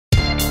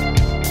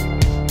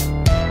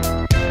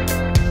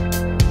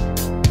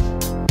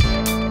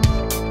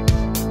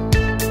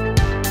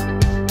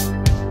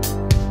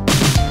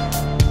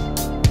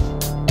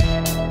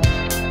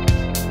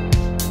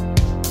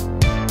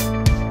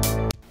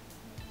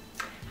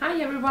Hi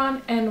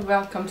everyone and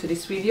welcome to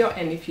this video,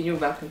 and if you're new,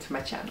 welcome to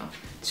my channel.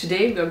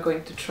 Today we are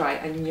going to try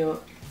a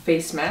new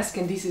face mask,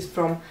 and this is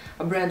from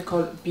a brand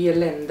called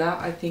Bielenda,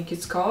 I think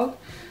it's called.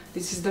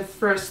 This is the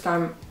first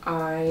time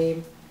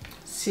I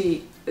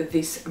see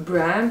this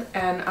brand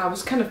and I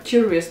was kind of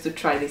curious to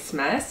try this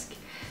mask.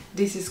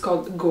 This is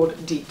called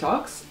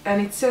Detox,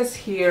 and it says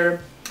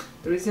here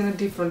there isn't a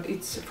different,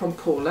 it's from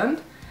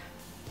Poland.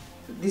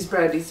 This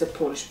brand is a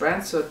Polish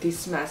brand, so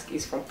this mask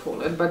is from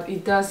Poland, but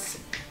it does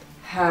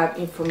have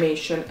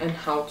information and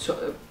how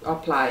to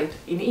apply it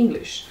in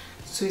English.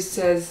 So it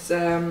says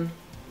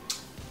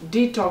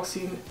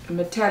detoxing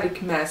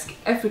metallic mask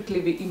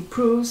effectively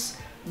improves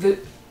the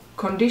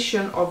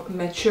condition of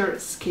mature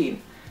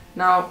skin.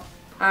 Now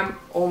I'm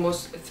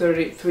almost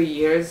 33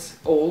 years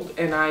old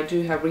and I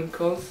do have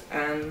wrinkles,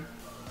 and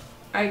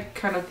I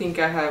kind of think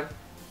I have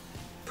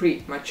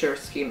pre-mature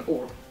skin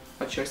or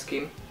mature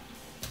skin.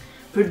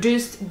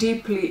 Produced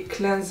deeply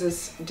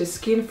cleanses the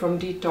skin from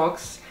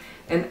detox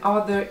and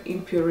other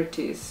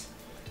impurities,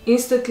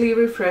 instantly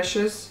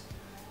refreshes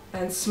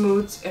and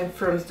smooths and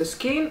firms the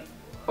skin,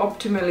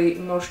 optimally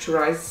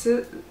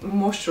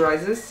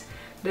moisturizes.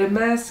 The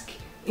mask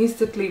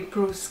instantly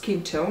improves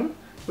skin tone,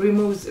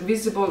 removes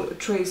visible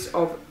trace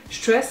of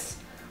stress,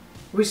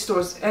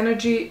 restores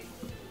energy,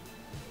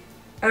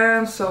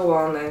 and so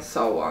on and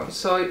so on.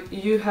 So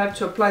you have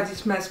to apply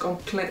this mask on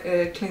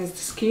cleansed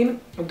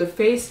skin of the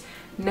face,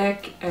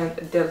 neck and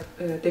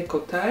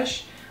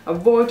décolletage.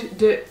 Avoid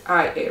the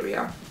eye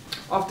area.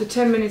 After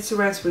 10 minutes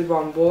rinse with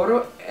warm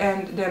water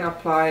and then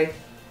apply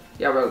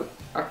a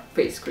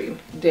face cream.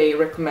 They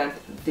recommend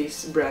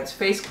this brand's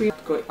face cream.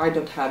 I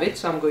don't have it,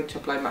 so I'm going to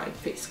apply my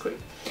face cream.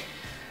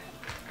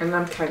 And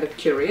I'm kind of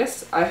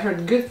curious. I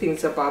heard good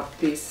things about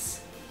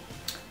this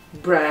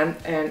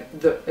brand and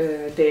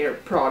their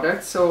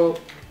products, so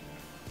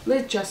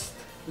let's just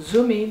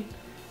zoom in,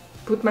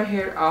 put my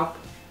hair up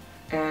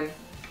and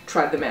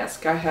try the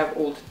mask. I have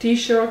old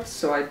t-shirts,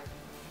 so I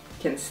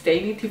can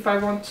stain it if I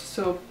want,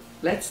 so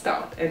let's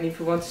start. And if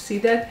you want to see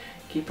that,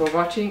 keep on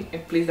watching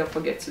and please don't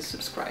forget to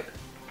subscribe.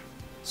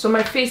 So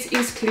my face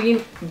is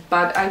clean,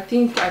 but I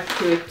think I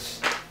put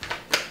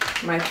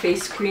my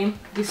face cream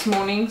this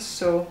morning,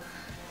 so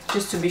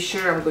just to be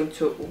sure I'm going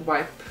to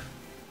wipe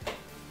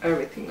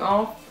everything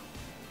off.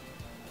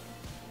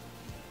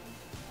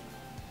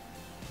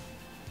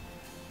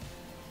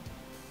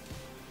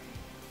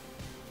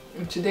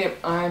 And today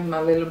I'm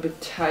a little bit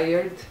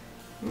tired.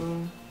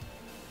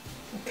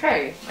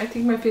 Okay, I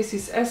think my face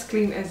is as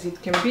clean as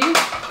it can be.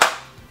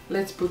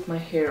 Let's put my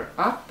hair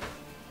up.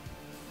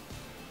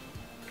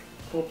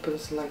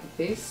 Opens like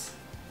this.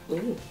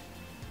 Ooh.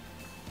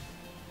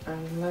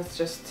 And let's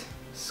just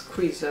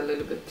squeeze a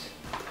little bit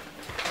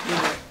in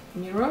the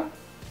mirror.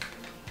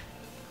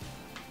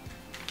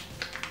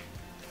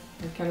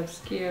 I'm kind of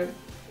scared.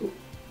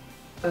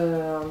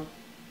 It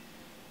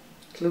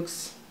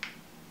looks...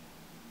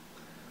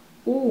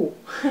 Ooh!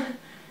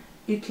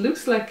 It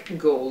looks like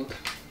gold.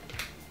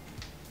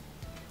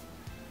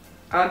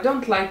 I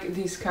don't like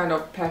this kind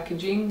of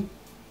packaging,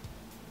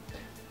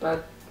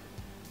 but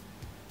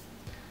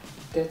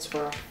that's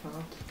what I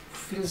found.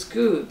 Feels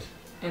good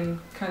and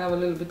kind of a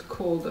little bit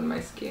cold on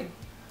my skin.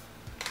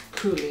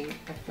 Cooling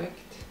effect.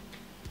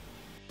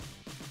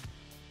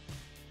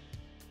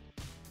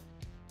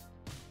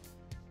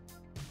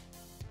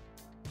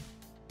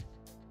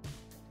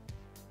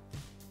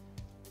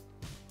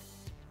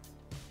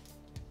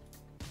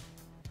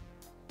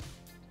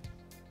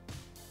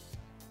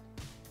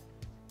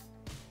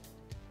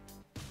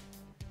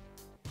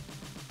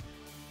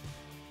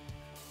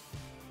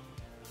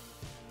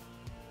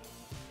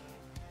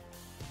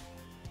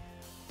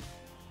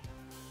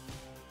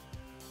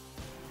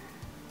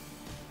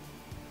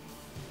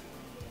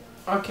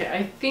 Okay,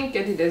 I think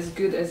I did as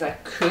good as I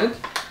could,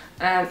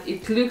 and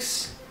it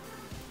looks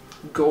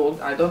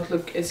gold. I don't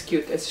look as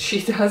cute as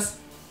she does,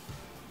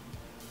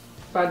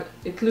 but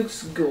it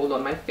looks gold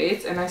on my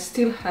face, and I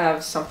still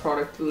have some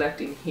product left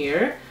in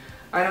here.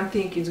 I don't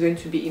think it's going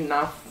to be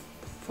enough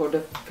for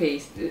the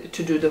face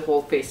to do the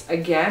whole face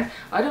again.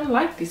 I don't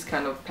like this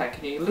kind of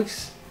packaging. It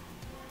looks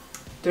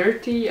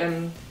dirty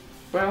and,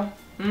 well,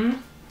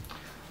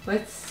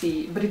 let's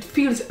see, but it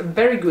feels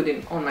very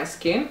good on my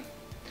skin.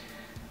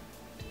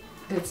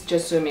 Let's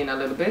just zoom in a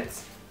little bit.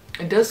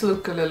 It does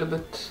look a little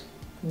bit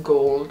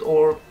gold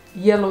or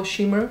yellow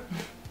shimmer.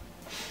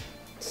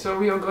 So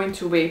we are going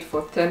to wait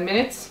for 10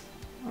 minutes.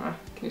 Can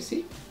you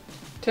see?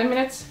 10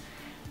 minutes.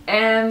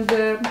 And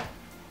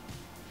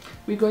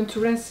we're going to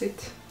rinse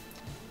it.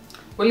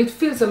 Well, it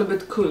feels a little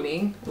bit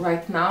cooling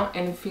right now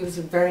and it feels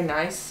very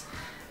nice.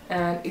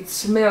 And it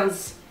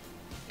smells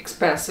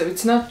expensive.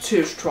 It's not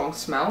too strong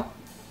smell.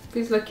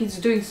 Feels like it's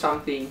doing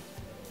something.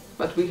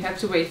 But we have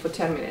to wait for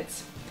 10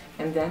 minutes.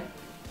 And then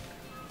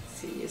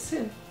see you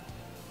soon.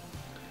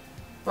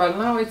 Well,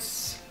 now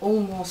it's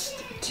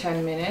almost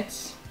 10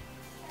 minutes.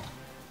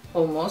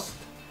 Almost.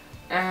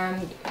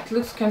 And it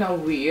looks kind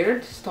of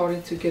weird,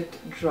 starting to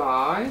get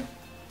dry.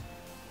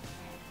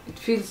 It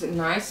feels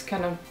nice,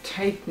 kind of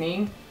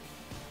tightening.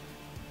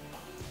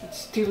 It it's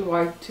still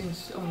white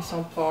on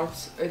some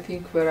parts. I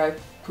think where I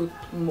put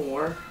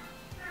more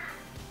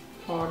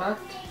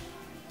product.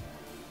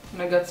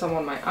 And I got some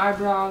on my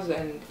eyebrows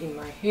and in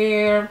my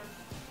hair.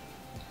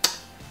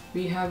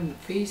 We have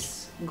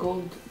face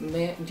gold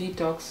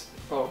detox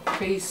or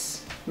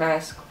face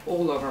mask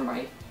all over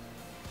my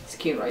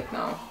skin right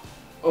now,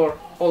 or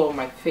all over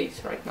my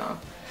face right now.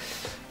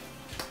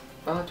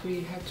 But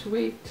we have to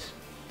wait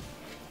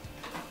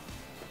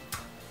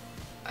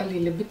a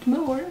little bit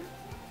more.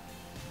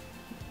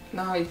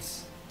 Now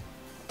it's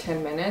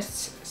 10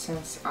 minutes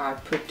since I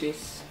put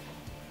this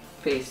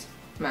face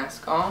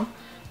mask on,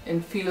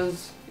 and it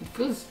feels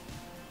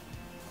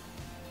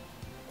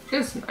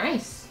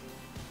nice,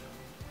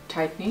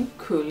 tightening,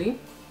 cooling,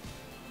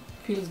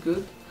 feels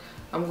good.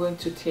 I'm going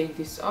to take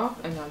this off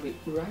and I'll be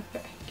right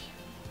back.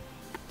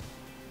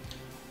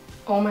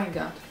 Oh my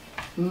god,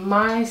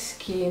 my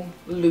skin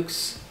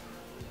looks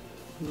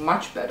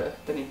much better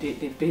than it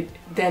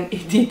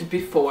did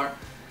before.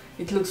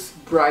 It looks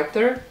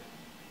brighter,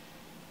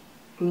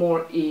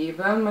 more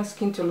even. My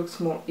skin tone looks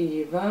more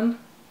even.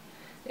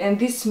 And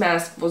this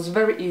mask was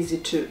very easy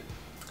to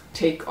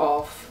take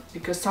off,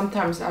 because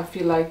sometimes I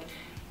feel like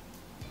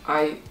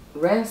I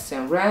rinse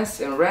and rinse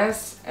and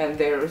rinse and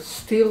there's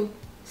still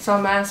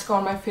some mask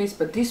on my face,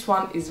 but this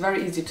one is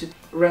very easy to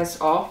rinse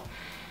off,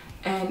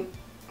 and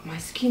my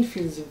skin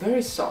feels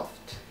very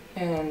soft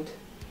and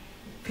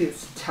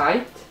feels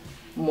tight,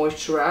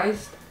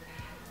 moisturized,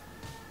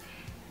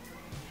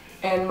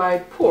 and my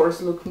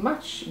pores look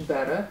much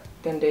better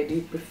than they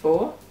did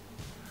before.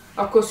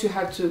 Of course, you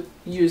have to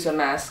use a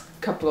mask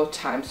a couple of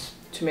times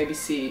to maybe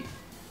see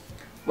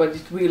what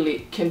it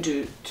really can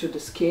do to the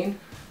skin,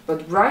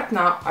 but right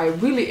now I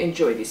really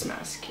enjoy this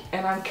mask,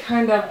 and I'm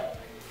kind of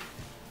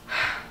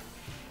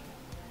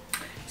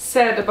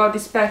sad about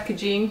this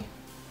packaging.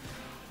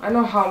 I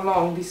know how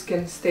long this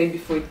can stay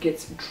before it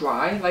gets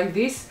dry like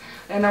this,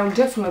 and I'll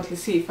definitely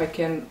see if I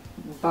can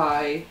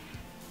buy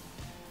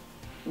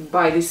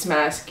this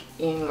mask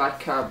in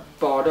like a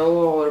bottle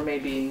or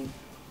maybe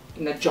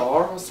in a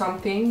jar or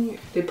something.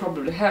 They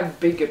probably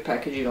have bigger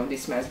packaging on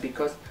this mask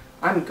because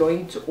I'm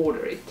going to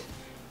order it.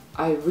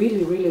 I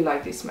really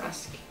like this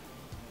mask.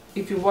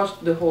 If you watch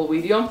the whole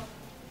video,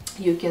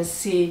 you can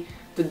see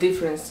the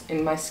difference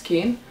in my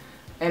skin,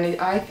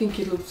 and I think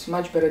it looks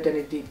much better than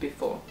it did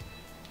before.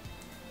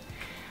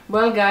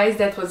 Well guys,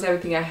 that was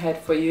everything I had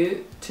for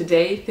you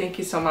today. Thank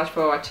you so much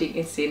for watching,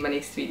 and see you in my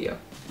next video.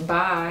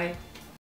 Bye!